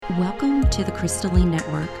Welcome to the Crystalline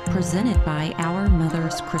Network, presented by Our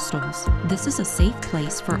Mother's Crystals. This is a safe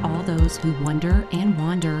place for all those who wonder and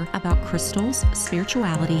wander about crystals,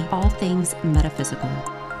 spirituality, all things metaphysical.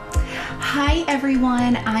 Hi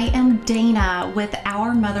everyone, I am Dana with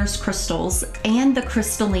Our Mother's Crystals and the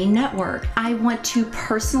Crystalline Network. I want to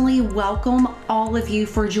personally welcome all of you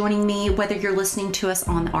for joining me, whether you're listening to us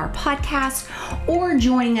on our podcast or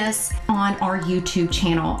joining us on our YouTube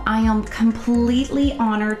channel. I am completely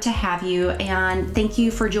honored to have you, and thank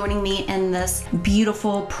you for joining me in this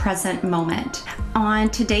beautiful present moment. On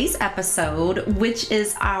today's episode, which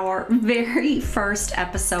is our very first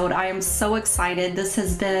episode, I am so excited. This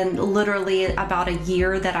has been literally about a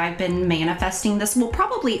year that I've been manifesting this, well,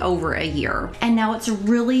 probably over a year. And now it's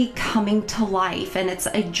really coming to life, and it's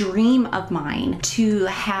a dream of mine to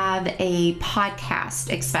have a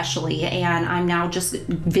podcast, especially. And I'm now just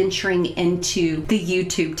venturing into the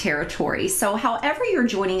YouTube territory. So however you're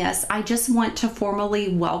joining us, I just want to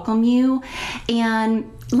formally welcome you.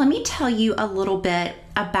 And let me tell you a little bit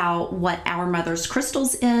about what Our Mother's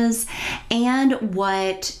Crystals is and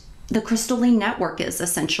what the Crystalline Network is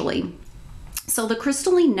essentially. So the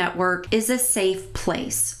Crystalline Network is a safe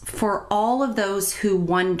place for all of those who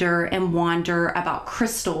wonder and wander about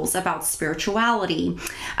crystals, about spirituality,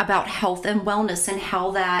 about health and wellness, and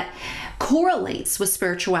how that correlates with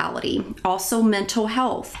spirituality, also mental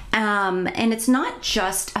health. And it's not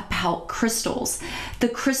just about crystals. The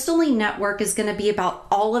Crystalline Network is going to be about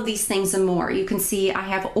all of these things and more. You can see I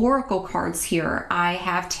have oracle cards here. I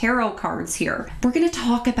have tarot cards here. We're going to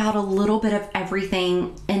talk about a little bit of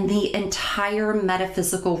everything in the entire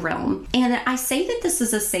metaphysical realm. And I say that this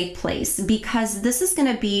is a safe place because this is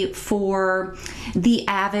going to be for the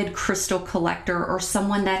avid crystal collector or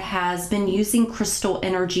someone that has been using crystal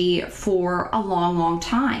energy for a long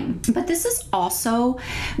time. But this is also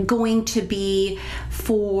going to be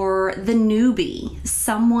for the newbie,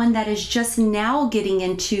 someone that is just now getting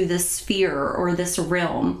into this sphere or this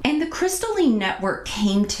realm. And the Crystalline Network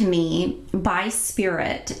came to me by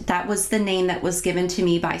Spirit. That was the name that was given to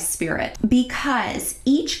me by Spirit, because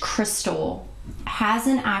each crystal has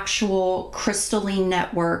an actual crystalline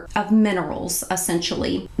network of minerals,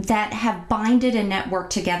 essentially, that have binded a network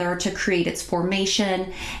together to create its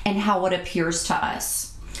formation and how it appears to us.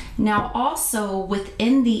 Now, also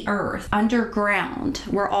within the earth, underground,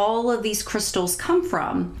 where all of these crystals come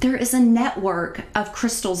from, there is a network of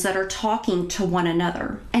crystals that are talking to one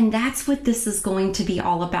another. And that's what this is going to be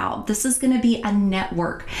all about. This is going to be a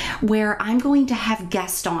network where I'm going to have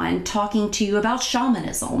guests on talking to you about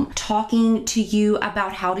shamanism, talking to you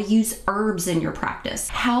about how to use herbs in your practice,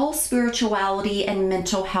 how spirituality and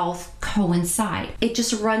mental health coincide. It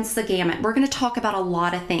just runs the gamut. We're going to talk about a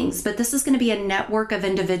lot of things, but this is going to be a network of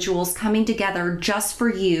individuals coming together just for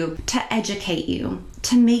you, to educate you,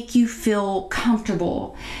 to make you feel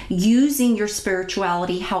comfortable using your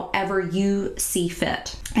spirituality however you see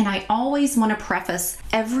fit. And I always want to preface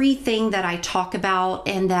everything that I talk about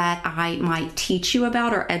and that I might teach you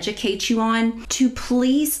about or educate you on to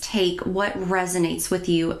please take what resonates with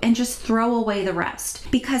you and just throw away the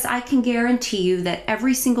rest. Because I can guarantee you that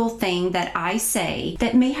every single thing that I say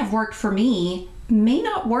that may have worked for me may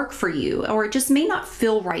not work for you, or it just may not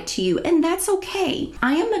feel right to you, and that's okay.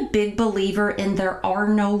 I am a big believer in there are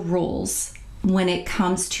no rules when it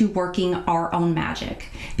comes to working our own magic,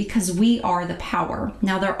 because we are the power.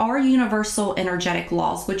 Now, there are universal energetic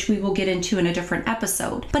laws, which we will get into in a different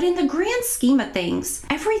episode, but in the grand scheme of things,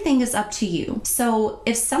 everything is up to you. So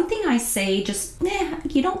if something I say just,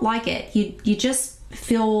 you don't like it, you just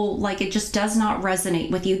feel like it just does not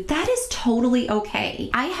resonate with you, that is totally okay.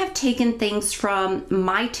 I have taken things from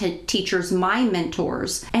my teachers, my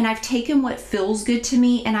mentors, and I've taken what feels good to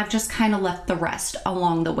me and I've just kind of left the rest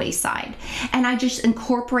along the wayside. And I just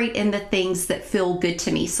incorporate in the things that feel good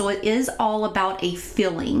to me. So it is all about a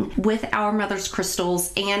feeling with Our Mother's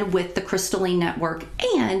Crystals and with the Crystalline Network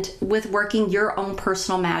and with working your own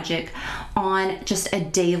personal magic on just a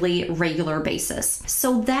daily, regular basis.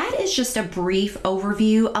 So that is just a brief overview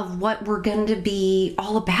of what we're going to be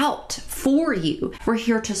all about for you. We're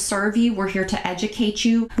here to serve you. We're here to educate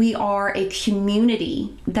you. We are a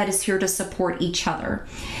community that is here to support each other.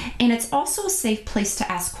 And it's also a safe place to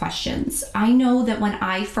ask questions. I know that when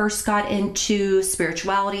I first got into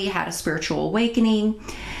spirituality, had a spiritual awakening,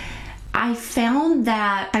 I found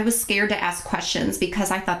that I was scared to ask questions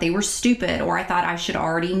because I thought they were stupid, or I thought I should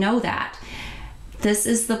already know that. This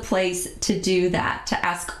is the place to do that, to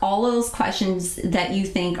ask all of those questions that you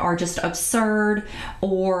think are just absurd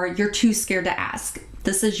or you're too scared to ask.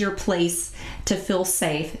 This is your place to feel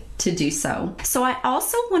safe to do so. So I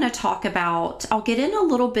also want to talk about, I'll get in a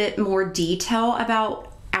little bit more detail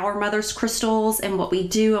about Our Mother's Crystals and what we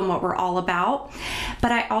do and what we're all about.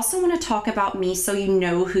 But I also want to talk about me so you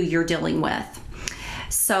know who you're dealing with.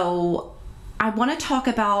 So I want to talk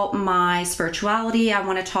about my spirituality. I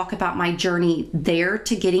want to talk about my journey there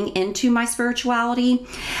to getting into my spirituality.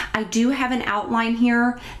 I do have an outline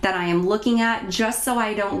here that I am looking at just so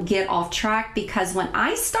I don't get off track, because when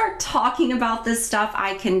I start talking about this stuff,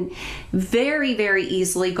 I can very, very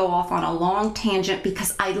easily go off on a long tangent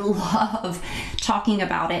because I love talking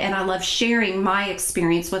about it and I love sharing my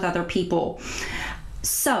experience with other people.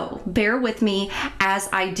 So bear with me as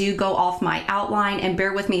I do go off my outline, and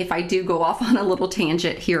bear with me if I do go off on a little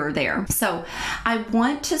tangent here or there. So I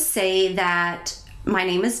want to say that my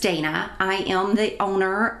name is Dana. I am the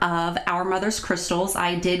owner of Our Mother's Crystals.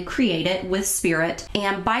 I did create it with Spirit.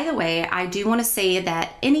 And by the way, I do want to say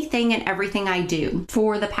that anything and everything I do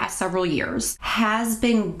for the past several years has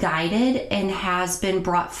been guided and has been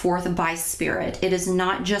brought forth by Spirit. It is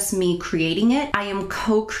not just me creating it. I am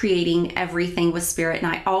co-creating everything with Spirit,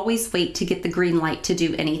 and I always wait to get the green light to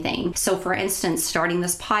do anything. So for instance, starting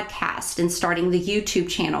this podcast and starting the YouTube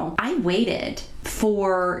channel, I waited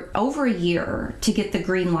for over a year to get the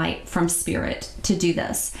green light from Spirit to do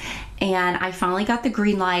this. And I finally got the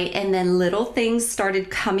green light, and then little things started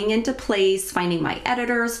coming into place, finding my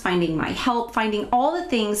editors, finding my help, finding all the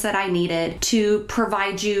things that I needed to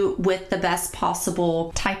provide you with the best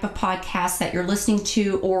possible type of podcast that you're listening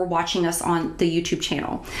to or watching us on the YouTube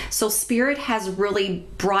channel. So Spirit has really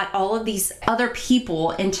brought all of these other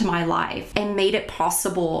people into my life and made it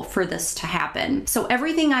possible for this to happen. So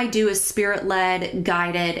everything I do is Spirit-led,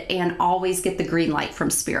 guided, and always get the green light from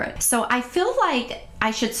Spirit. So I feel like I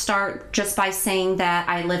should start just by saying that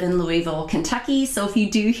I live in Louisville, Kentucky. So if you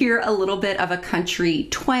do hear a little bit of a country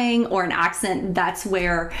twang or an accent, that's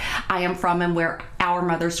where I am from and where Our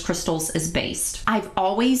Mother's Crystals is based. I've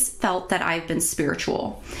always felt that I've been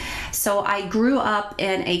spiritual. So I grew up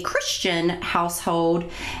in a Christian household,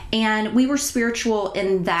 and we were spiritual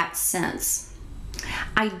in that sense.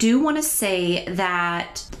 I do want to say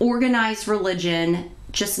that organized religion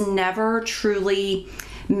just never truly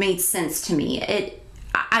made sense to me.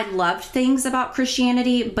 I loved things about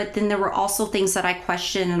Christianity, but then there were also things that I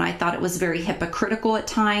questioned, and I thought it was very hypocritical at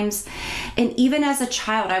times. And even as a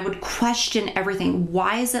child, I would question everything.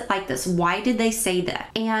 Why is it like this? Why did they say that?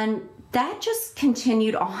 And that just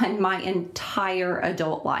continued on my entire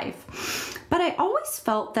adult life. But I always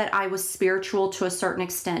felt that I was spiritual to a certain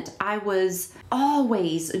extent. I was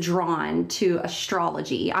always drawn to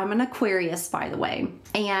astrology. I'm an Aquarius, by the way.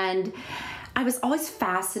 And I was always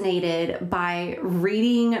fascinated by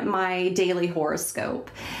reading my daily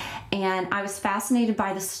horoscope. And I was fascinated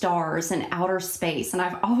by the stars and outer space. And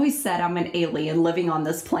I've always said I'm an alien living on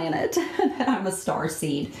this planet, that I'm a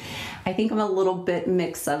starseed. I think I'm a little bit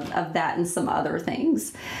mix of that and some other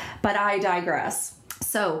things, but I digress.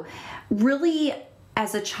 So really,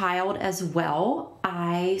 as a child as well,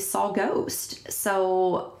 I saw ghosts.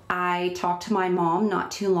 So I talked to my mom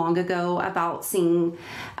not too long ago about seeing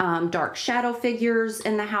dark shadow figures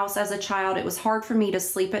in the house as a child. It was hard for me to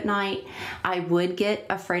sleep at night. I would get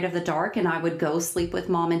afraid of the dark, and I would go sleep with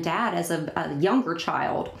mom and dad as a younger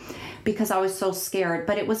child because I was so scared.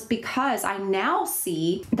 But it was because I now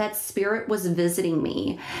see that Spirit was visiting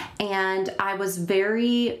me, and I was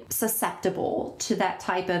very susceptible to that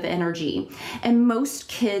type of energy. And most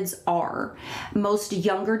kids are. Most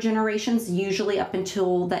younger generations, usually up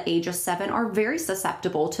until the age of 7, are very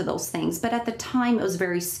susceptible to those things. But at the time, it was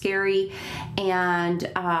very scary, and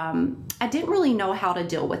I didn't really know how to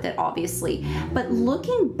deal with it, obviously. But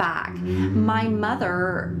looking back, my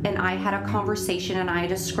mother and I had a conversation, and I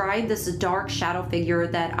described this dark shadow figure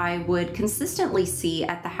that I would consistently see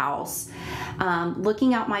at the house,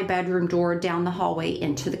 looking out my bedroom door down the hallway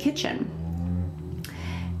into the kitchen.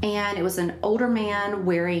 And it was an older man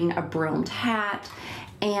wearing a brimmed hat.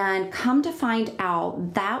 And come to find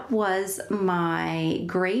out, that was my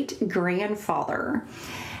great-grandfather.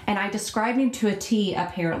 And I described him to a T,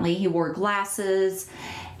 apparently. He wore glasses.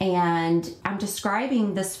 And I'm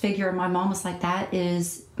describing this figure, and my mom was like, that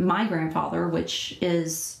is my grandfather, which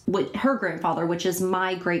is her grandfather, which is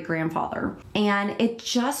my great-grandfather. And it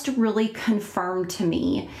just really confirmed to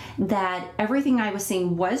me that everything I was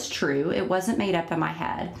seeing was true. It wasn't made up in my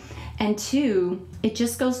head. And 2, it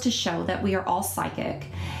just goes to show that we are all psychic.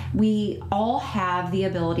 We all have the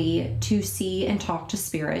ability to see and talk to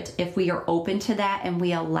Spirit if we are open to that and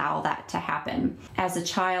we allow that to happen. As a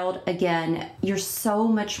child, again, you're so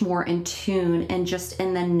much more in tune and just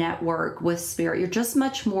in the network with Spirit. You're just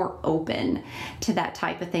much more open to that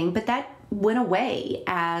type of thing. But that went away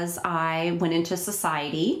as I went into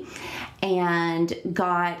society and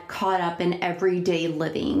got caught up in everyday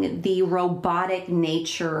living, the robotic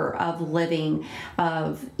nature of living,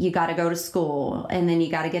 of you got to go to school, and then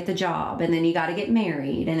you got to get the job, and then you got to get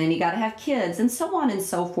married, and then you got to have kids, and so on and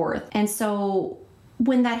so forth. And so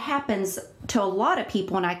when that happens to a lot of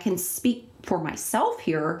people, and I can speak for myself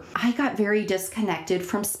here, I got very disconnected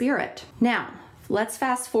from spirit. Now, let's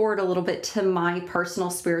fast forward a little bit to my personal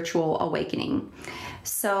spiritual awakening.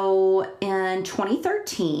 So in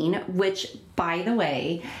 2013, which by the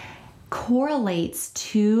way, correlates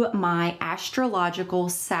to my astrological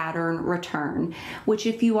Saturn return, which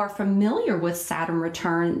if you are familiar with Saturn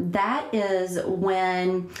return, that is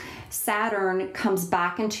when Saturn comes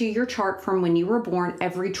back into your chart from when you were born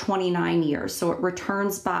every 29 years. So it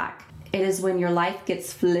returns back. It is when your life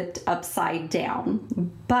gets flipped upside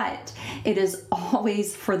down, but it is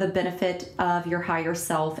always for the benefit of your higher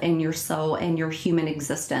self and your soul and your human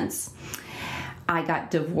existence. I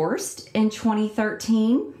got divorced in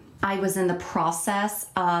 2013. I was in the process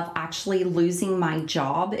of actually losing my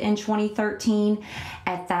job in 2013.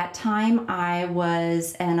 At that time, I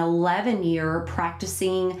was an 11-year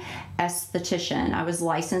practicing esthetician. I was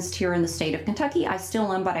licensed here in the state of Kentucky. I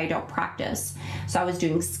still am, but I don't practice. So I was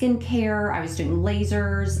doing skincare, I was doing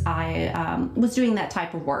lasers, I was doing that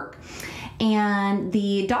type of work. And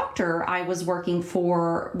the doctor I was working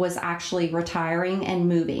for was actually retiring and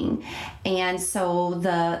moving. And so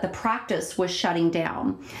the practice was shutting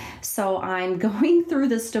down. So I'm going through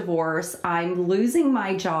this divorce. I'm losing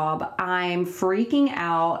my job. I'm freaking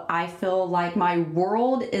out. I feel like my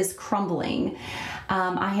world is crumbling.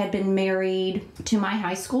 I had been married to my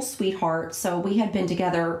high school sweetheart, so we had been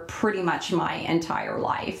together pretty much my entire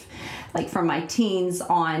life, like from my teens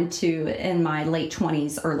on to in my late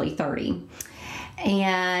 20s, early 30.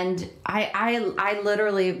 And I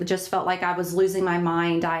literally just felt like I was losing my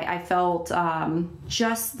mind. I felt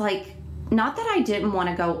just like, not that I didn't want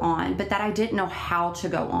to go on, but that I didn't know how to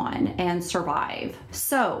go on and survive.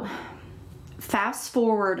 So fast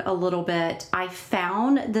forward a little bit, I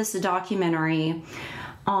found this documentary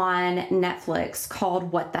on Netflix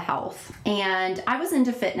called What the Health. And I was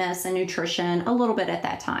into fitness and nutrition a little bit at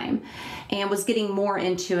that time and was getting more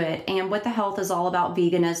into it. And What the Health is all about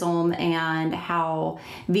veganism and how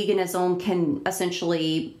veganism can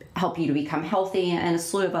essentially help you to become healthy and a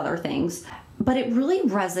slew of other things. But it really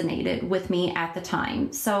resonated with me at the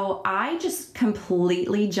time. So I just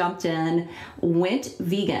completely jumped in, went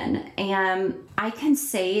vegan, and I can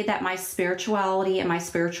say that my spirituality and my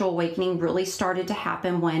spiritual awakening really started to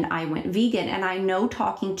happen when I went vegan. And I know,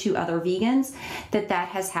 talking to other vegans, that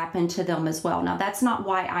has happened to them as well. Now, that's not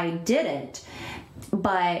why I did it,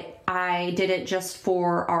 but I did it just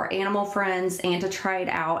for our animal friends and to try it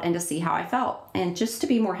out and to see how I felt and just to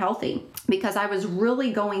be more healthy, because I was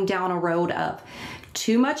really going down a road of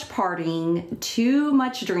too much partying, too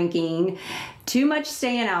much drinking, too much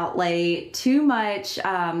staying out late, too much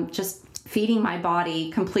just feeding my body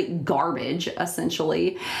complete garbage,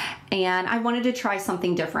 essentially. And I wanted to try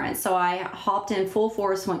something different. So I hopped in full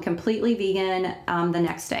force, went completely vegan the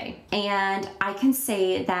next day. And I can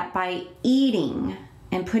say that by eating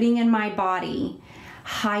and putting in my body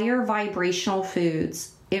higher vibrational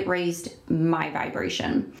foods, it raised my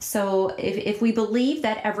vibration. So if we believe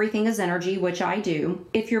that everything is energy, which I do,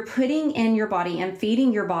 if you're putting in your body and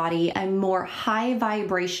feeding your body a more high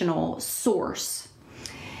vibrational source,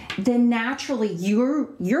 then naturally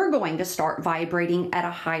you're going to start vibrating at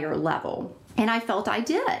a higher level. And I felt I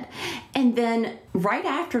did. And then right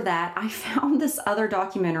after that, I found this other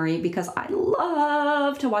documentary, because I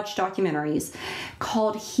love to watch documentaries,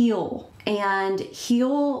 called Heal. And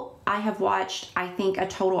Heal, I have watched, I think, a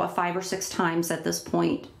total of 5 or 6 times at this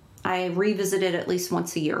point. I revisit it at least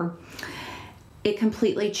once a year. It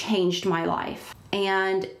completely changed my life.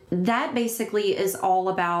 And that basically is all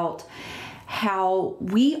about how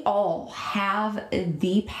we all have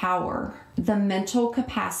the power, the mental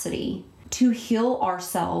capacity to heal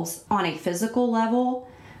ourselves on a physical level,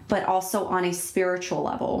 but also on a spiritual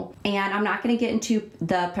level. And I'm not going to get into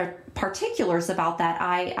the particulars about that.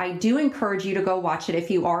 I do encourage you to go watch it if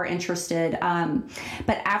you are interested.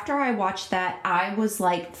 But after I watched that, I was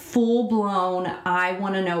like full blown, I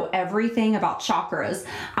want to know everything about chakras.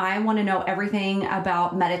 I want to know everything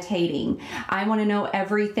about meditating. I want to know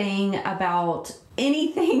everything about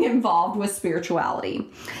anything involved with spirituality.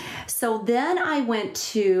 So then I went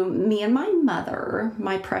to, me and my mother,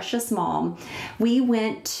 my precious mom, we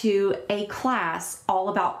went to a class all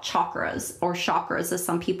about chakras, or chakras as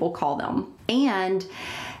some people call them. And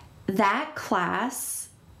that class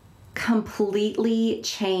completely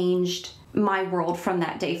changed my world from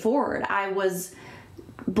that day forward. I was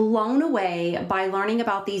blown away by learning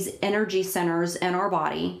about these energy centers in our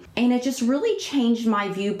body. And it just really changed my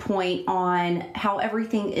viewpoint on how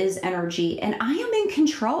everything is energy. And I am in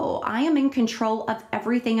control. I am in control of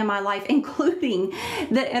everything in my life, including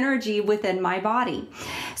the energy within my body.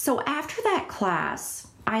 So after that class,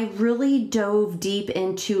 I really dove deep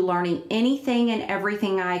into learning anything and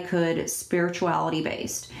everything I could spirituality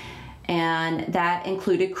based. And that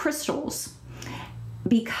included crystals.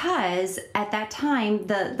 Because at that time,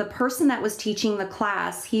 the person that was teaching the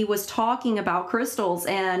class, he was talking about crystals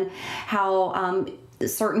and how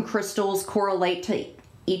certain crystals correlate to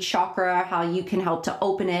each chakra, how you can help to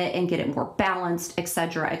open it and get it more balanced,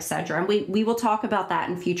 etc., etc. And we will talk about that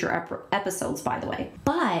in future episodes, by the way.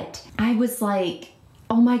 But I was like,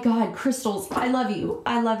 oh my God, crystals, I love you,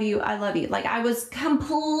 I love you, I love you. Like, I was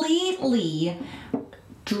completely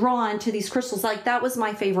drawn to these crystals. Like, that was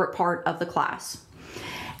my favorite part of the class.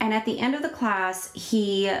 And at the end of the class,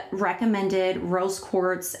 he recommended rose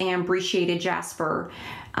quartz and brecciated jasper,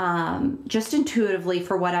 just intuitively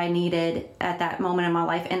for what I needed at that moment in my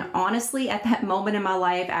life. And honestly, at that moment in my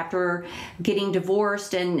life, after getting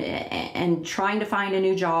divorced and trying to find a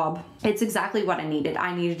new job, it's exactly what I needed.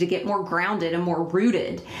 I needed to get more grounded and more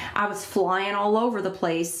rooted. I was flying all over the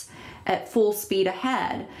place at full speed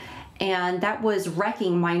ahead, and that was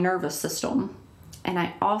wrecking my nervous system. And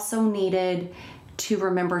I also needed to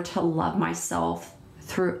remember to love myself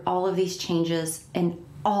through all of these changes and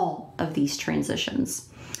all of these transitions.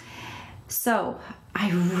 So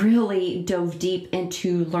I really dove deep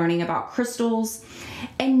into learning about crystals,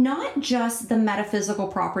 and not just the metaphysical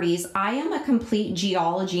properties. I am a complete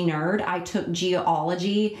geology nerd. I took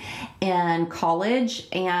geology in college,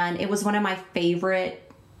 and it was one of my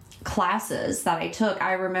favorite classes that I took.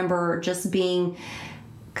 I remember just being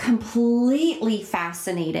completely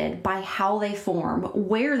fascinated by how they form,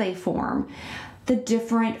 where they form, the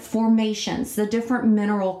different formations, the different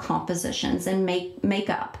mineral compositions and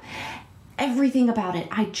makeup. Everything about it.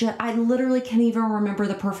 I literally can't even remember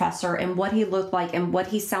the professor and what he looked like and what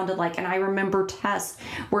he sounded like. And I remember tests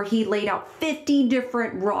where he laid out 50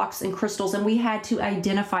 different rocks and crystals, and we had to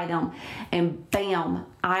identify them, and bam,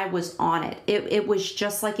 I was on it. It was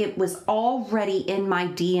just like it was already in my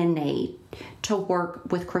DNA to work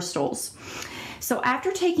with crystals. So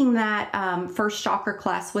after taking that first chakra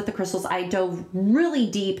class with the crystals, I dove really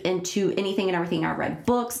deep into anything and everything. I read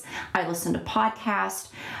books, I listened to podcasts,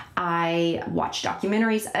 I watched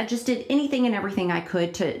documentaries. I just did anything and everything I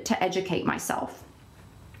could to educate myself.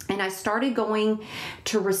 And I started going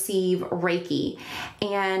to receive Reiki,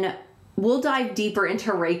 and we'll dive deeper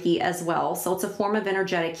into Reiki as well. So it's a form of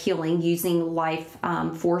energetic healing using life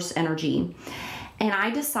force energy. And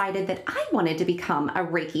I decided that I wanted to become a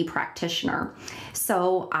Reiki practitioner.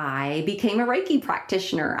 So I became a Reiki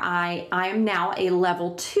practitioner. I am now a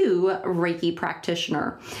level 2 Reiki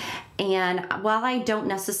practitioner. And while I don't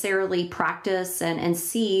necessarily practice and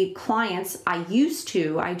see clients, I used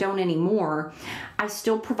to, I don't anymore, I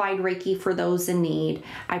still provide Reiki for those in need.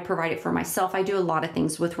 I provide it for myself. I do a lot of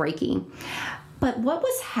things with Reiki. But what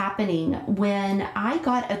was happening when I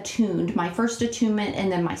got attuned, my first attunement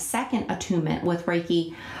and then my second attunement with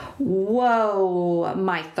Reiki, whoa,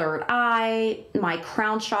 my third eye, my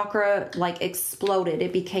crown chakra like exploded.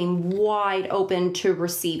 It became wide open to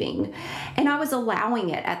receiving. And I was allowing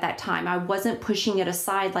it at that time. I wasn't pushing it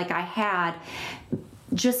aside like I had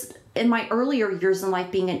just in my earlier years in life,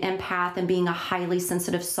 being an empath and being a highly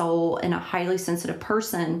sensitive soul and a highly sensitive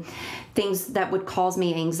person, things that would cause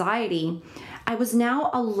me anxiety. I was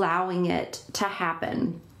now allowing it to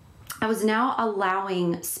happen. I was now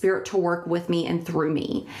allowing spirit to work with me and through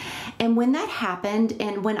me. And when that happened,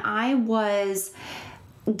 and when I was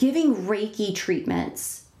giving Reiki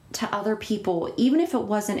treatments to other people, even if it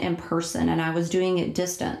wasn't in person and I was doing it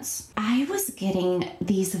distance, I was getting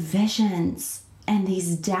these visions and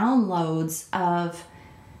these downloads of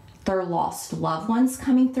their lost loved ones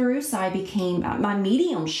coming through. So I became, my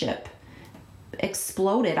mediumship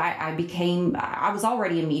exploded. I was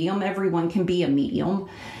already a medium. Everyone can be a medium,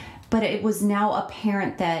 but it was now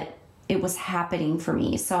apparent that it was happening for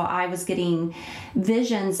me. So I was getting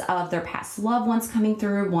visions of their past loved ones coming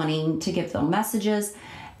through, wanting to give them messages.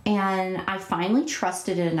 And I finally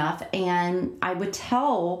trusted it enough. And I would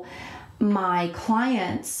tell my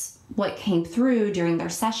clients what came through during their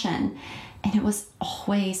session. And it was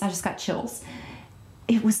always, I just got chills.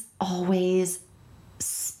 It was always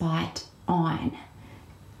spot on.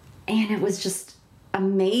 And it was just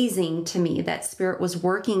amazing to me that spirit was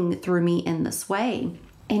working through me in this way.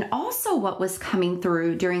 And also what was coming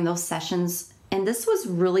through during those sessions, and this was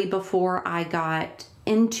really before I got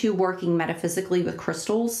into working metaphysically with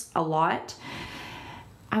crystals a lot,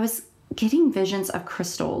 I was getting visions of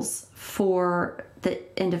crystals for the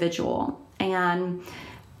individual. And,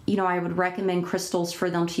 I would recommend crystals for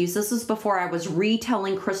them to use. This is before I was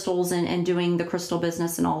retailing crystals and doing the crystal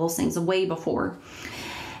business and all those things, way before.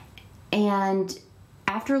 And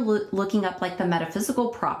after looking up like the metaphysical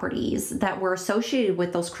properties that were associated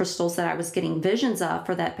with those crystals that I was getting visions of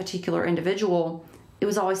for that particular individual, it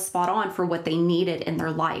was always spot on for what they needed in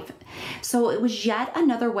their life. So it was yet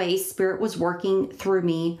another way Spirit was working through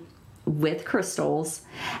me with crystals,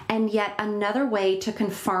 and yet another way to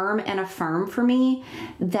confirm and affirm for me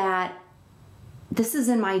that this is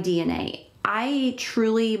in my DNA. I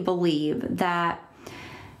truly believe that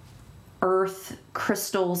earth,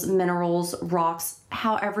 crystals, minerals, rocks,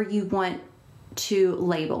 however you want to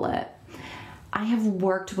label it, I have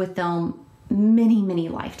worked with them many, many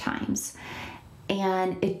lifetimes.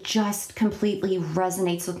 And it just completely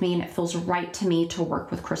resonates with me, and it feels right to me to work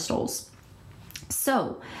with crystals.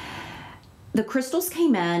 So the crystals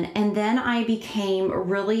came in, and then I became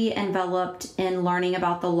really enveloped in learning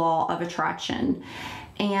about the law of attraction.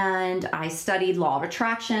 And I studied law of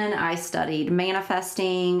attraction, I studied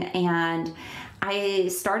manifesting, and I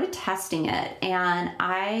started testing it. And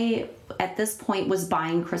I, at this point, was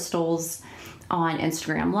buying crystals on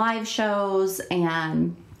Instagram live shows,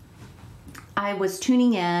 and I was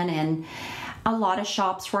tuning in, and a lot of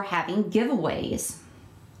shops were having giveaways,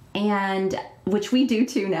 and which we do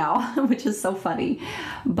too now, which is so funny.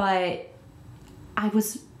 But I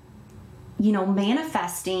was,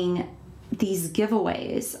 manifesting these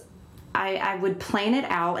giveaways. I would plan it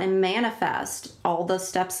out and manifest all the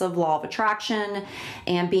steps of law of attraction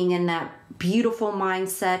and being in that beautiful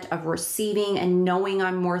mindset of receiving and knowing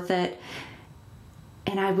I'm worth it.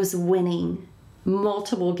 And I was winning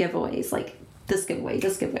multiple giveaways, like this giveaway,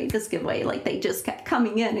 this giveaway, this giveaway. Like they just kept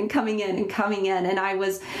coming in and coming in and coming in. And I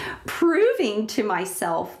was proving to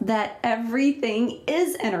myself that everything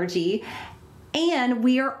is energy, and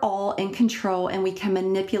we are all in control, and we can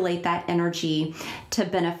manipulate that energy to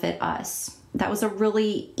benefit us. That was a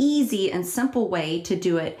really easy and simple way to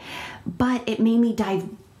do it, but it made me dive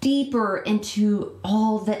deeper into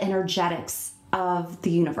all the energetics of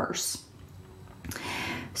the universe.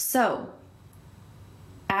 So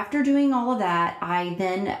after doing all of that, I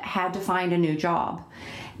then had to find a new job.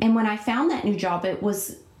 And when I found that new job, it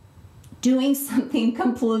was doing something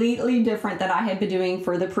completely different that I had been doing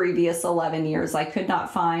for the previous 11 years. I could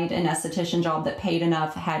not find an esthetician job that paid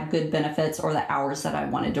enough, had good benefits, or the hours that I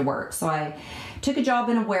wanted to work. So I took a job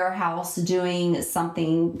in a warehouse doing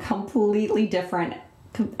something completely different,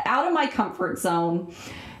 out of my comfort zone,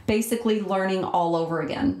 basically learning all over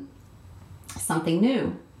again, something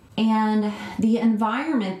new. And the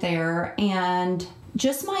environment there and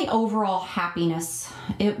just my overall happiness,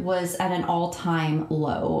 it was at an all-time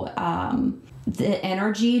low. The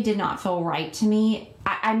energy did not feel right to me.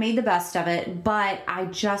 I made the best of it, but I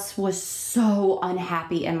just was so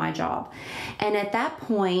unhappy in my job. And at that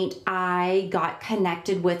point, I got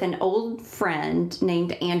connected with an old friend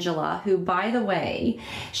named Angela, who, by the way,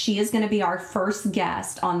 she is going to be our first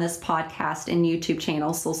guest on this podcast and YouTube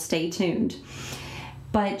channel, so stay tuned.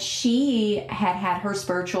 But she had had her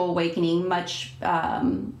spiritual awakening much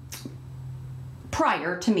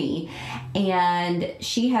prior to me, and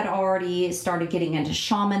she had already started getting into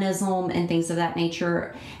shamanism and things of that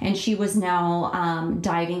nature, and she was now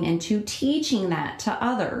diving into teaching that to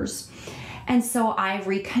others. And so I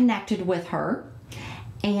reconnected with her,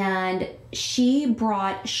 and she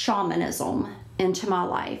brought shamanism into my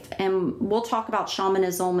life. And we'll talk about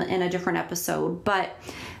shamanism in a different episode, but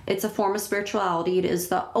it's a form of spirituality. It is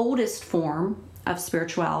the oldest form of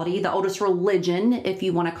spirituality, the oldest religion, if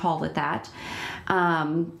you want to call it that.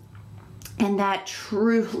 And that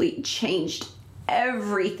truly changed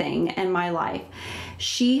everything in my life.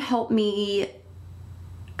 She helped me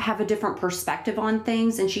have a different perspective on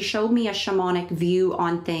things, and she showed me a shamanic view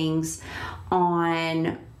on things,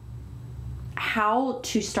 on how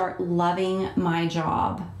to start loving my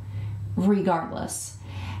job regardless.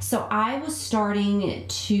 So I was starting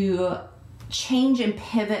to change and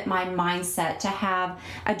pivot my mindset to have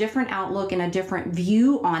a different outlook and a different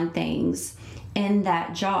view on things in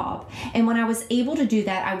that job. And when I was able to do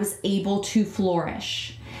that, I was able to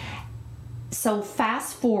flourish. So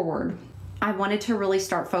fast forward, I wanted to really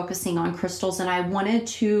start focusing on crystals, and I wanted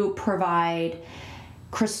to provide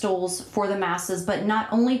crystals for the masses, but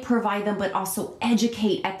not only provide them, but also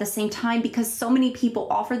educate at the same time, because so many people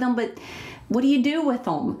offer them, but what do you do with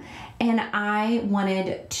them? And I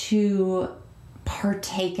wanted to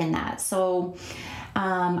partake in that. So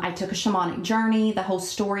I took a shamanic journey. The whole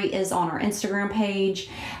story is on our Instagram page,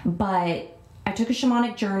 but I took a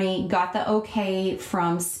shamanic journey, got the okay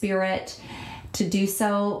from Spirit to do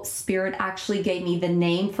so. Spirit actually gave me the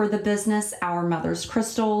name for the business, Our Mother's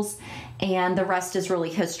Crystals, and the rest is really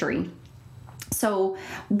history. So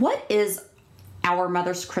what is Our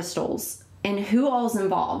Mother's Crystals and who all is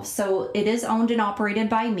involved? So it is owned and operated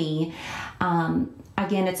by me.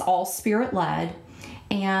 Again, it's all spirit-led.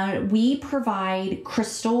 And we provide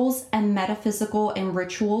crystals and metaphysical and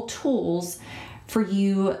ritual tools for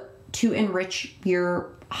you to enrich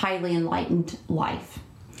your highly enlightened life.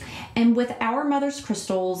 And with Our Mother's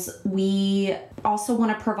Crystals, we also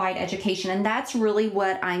want to provide education, and that's really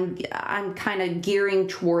what I'm kind of gearing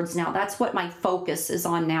towards now. That's what my focus is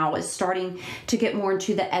on now, is starting to get more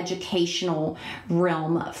into the educational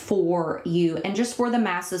realm for you and just for the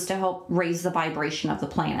masses to help raise the vibration of the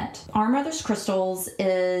planet. Our Mother's Crystals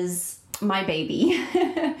is my baby.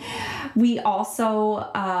 We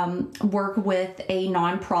also work with a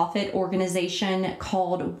nonprofit organization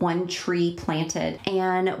called One Tree Planted,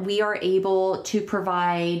 and we are able to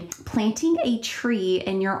provide planting a tree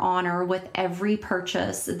in your honor with every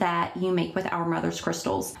purchase that you make with Our Mother's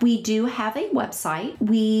Crystals. We do have a website.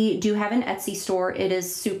 We do have an Etsy store. It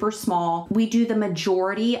is super small. We do the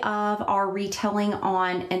majority of our retailing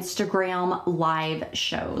on Instagram live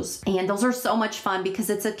shows, and those are so much fun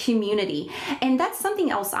because it's a community. And that's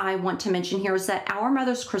something else I want to mention here, is that Our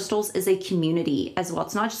Mother's Crystals is a community as well.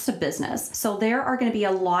 It's not just a business. So there are going to be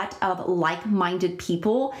a lot of like-minded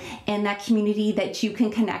people in that community that you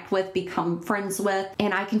can connect with, become friends with.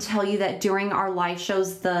 And I can tell you that during our live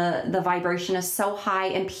shows, the vibration is so high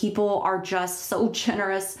and people are just so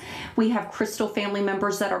generous. We have crystal family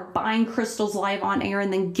members that are buying crystals live on air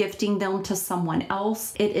and then gifting them to someone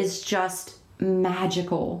else. It is just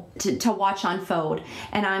magical to watch unfold,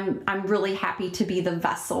 and I'm really happy to be the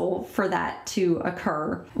vessel for that to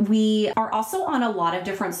occur. We are also on a lot of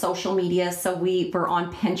different social media, so we're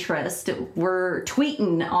on Pinterest, we're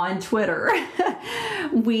tweeting on Twitter,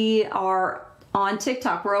 we are on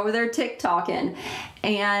TikTok, we're over there TikToking,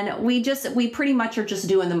 and we pretty much are just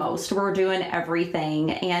doing the most. We're doing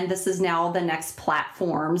everything, and this is now the next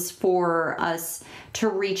platforms for us to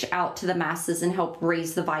reach out to the masses and help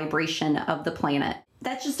raise the vibration of the planet.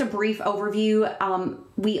 That's just a brief overview.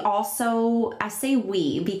 We also, I say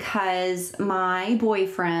we because my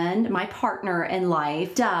boyfriend, my partner in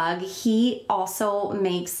life, Doug, he also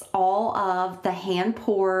makes all of the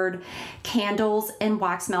hand-poured candles and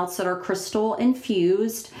wax melts that are crystal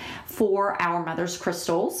infused for Our Mother's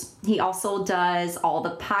Crystals. He also does all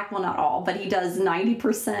the well, not all, but he does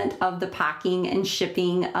 90% of the packing and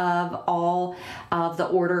shipping of all of the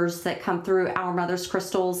orders that come through Our Mother's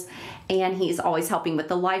Crystals. And he's always helping with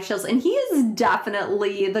the live shows. And he is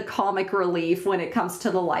definitely the comic relief when it comes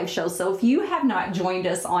to the live shows. So if you have not joined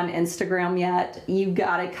us on Instagram yet, you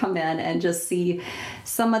gotta come in and just see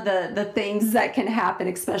some of the things that can happen,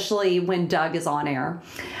 especially when Doug is on air.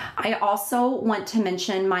 I also want to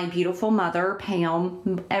mention my beautiful mother,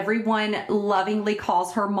 Pam. Everyone lovingly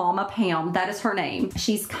calls her Mama Pam. That is her name.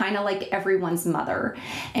 She's kind of like everyone's mother.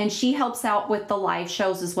 And she helps out with the live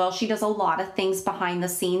shows as well. She does a lot of things behind the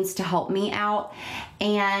scenes to help me out.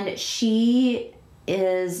 And she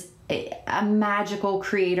is a magical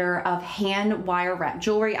creator of hand wire wrap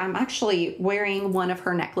jewelry. I'm actually wearing one of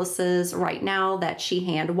her necklaces right now that she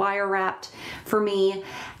hand wire wrapped for me.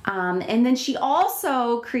 And then she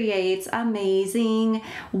also creates amazing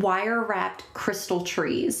wire wrapped crystal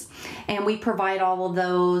trees. And we provide all of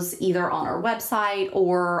those either on our website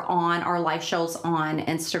or on our live shows on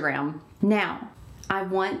Instagram. Now, I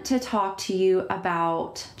want to talk to you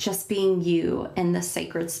about just being you in the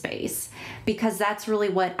sacred space, because that's really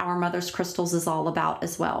what Our Mother's Crystals is all about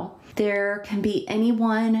as well. There can be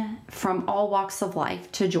anyone from all walks of life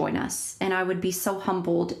to join us, and I would be so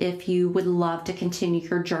humbled if you would love to continue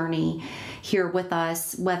your journey here with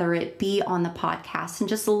us, whether it be on the podcast and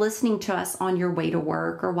just listening to us on your way to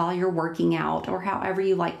work or while you're working out or however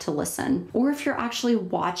you like to listen, or if you're actually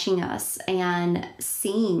watching us and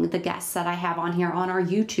seeing the guests that I have on here on our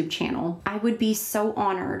YouTube channel. I would be so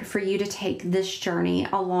honored for you to take this journey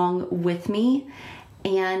along with me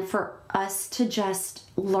and for us to just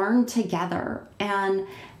learn together and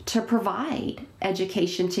to provide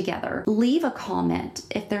education together. Leave a comment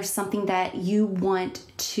if there's something that you want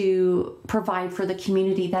to provide for the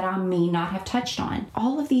community that I may not have touched on.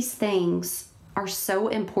 All of these things are so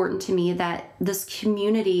important to me, that this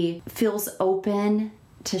community feels open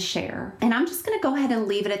to share. And I'm just going to go ahead and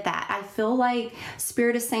leave it at that. I feel like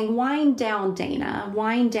Spirit is saying, wind down, Dana,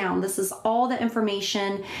 wind down. This is all the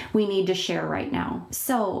information we need to share right now.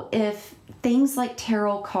 So if things like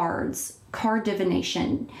tarot cards, card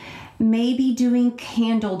divination, maybe doing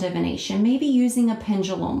candle divination, maybe using a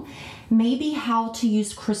pendulum, maybe how to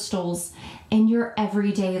use crystals in your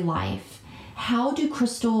everyday life. How do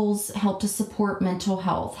crystals help to support mental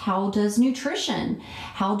health? How does nutrition?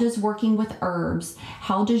 How does working with herbs?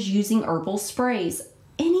 How does using herbal sprays?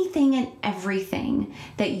 Anything and everything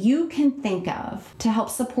that you can think of to help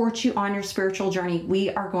support you on your spiritual journey,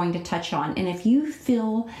 we are going to touch on. And if you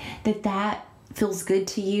feel that feels good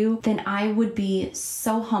to you, then I would be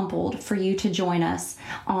so humbled for you to join us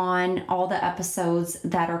on all the episodes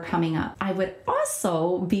that are coming up. I would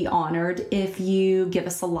also be honored if you give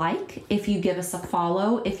us a like, if you give us a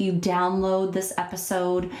follow, if you download this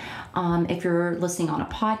episode, if you're listening on a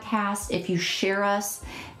podcast, if you share us,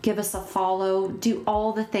 give us a follow, do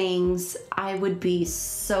all the things. I would be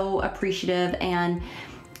so appreciative, and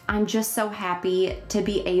I'm just so happy to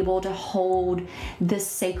be able to hold this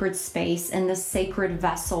sacred space and this sacred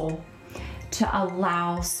vessel to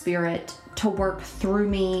allow Spirit to work through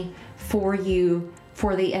me for you,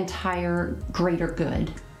 for the entire greater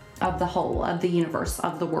good of the whole, of the universe,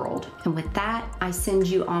 of the world. And with that, I send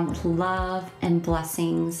you on with love and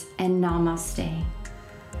blessings, and namaste.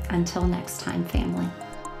 Until next time, family.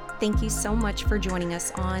 Thank you so much for joining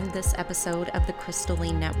us on this episode of the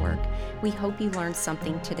Crystalline Network. We hope you learned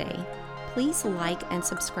something today. Please like and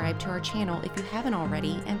subscribe to our channel if you haven't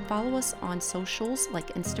already, and follow us on socials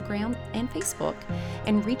like Instagram and Facebook,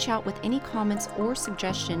 and reach out with any comments or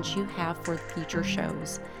suggestions you have for future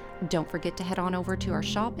shows. Don't forget to head on over to our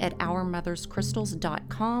shop at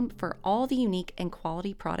OurMothersCrystals.com for all the unique and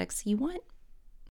quality products you want.